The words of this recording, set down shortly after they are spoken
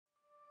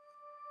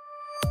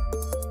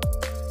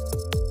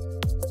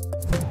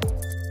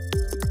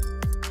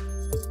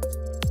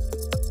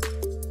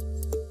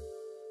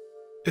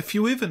If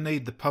you ever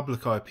need the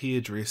public IP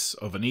address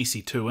of an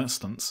EC2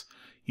 instance,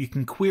 you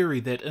can query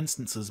that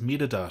instance's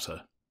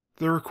metadata.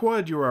 The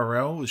required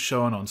URL is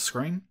shown on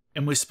screen,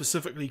 and we're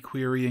specifically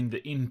querying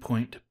the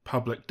endpoint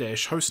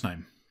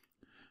public-hostname.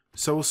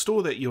 So we'll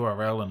store that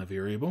URL in a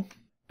variable,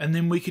 and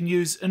then we can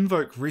use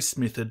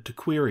Invoke-RestMethod to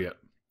query it.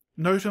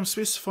 Note I'm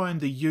specifying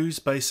the use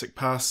basic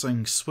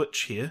passing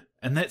switch here,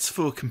 and that's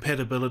for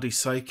compatibility's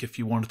sake if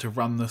you wanted to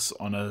run this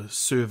on a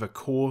server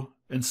core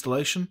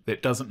installation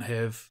that doesn't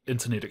have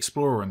Internet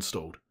Explorer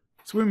installed.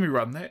 So when we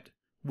run that,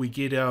 we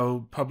get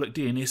our public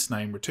DNS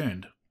name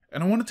returned.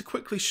 And I wanted to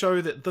quickly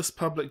show that this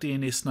public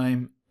DNS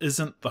name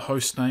isn't the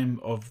host name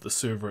of the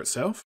server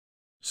itself,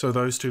 so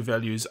those two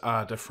values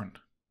are different.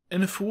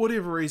 And if for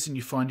whatever reason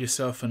you find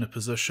yourself in a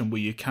position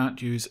where you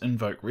can't use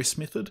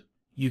Invoke-RestMethod,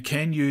 you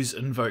can use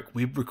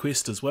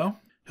Invoke-WebRequest as well.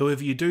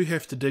 However, you do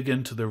have to dig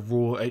into the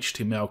raw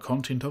HTML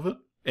content of it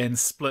and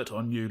split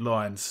on new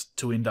lines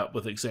to end up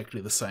with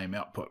exactly the same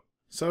output.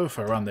 So if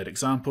I run that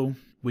example,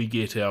 we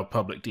get our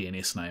public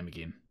DNS name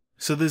again.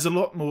 So there's a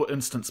lot more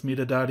instance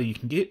metadata you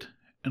can get,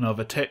 and I've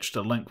attached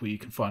a link where you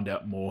can find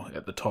out more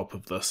at the top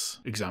of this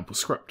example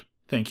script.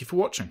 Thank you for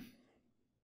watching.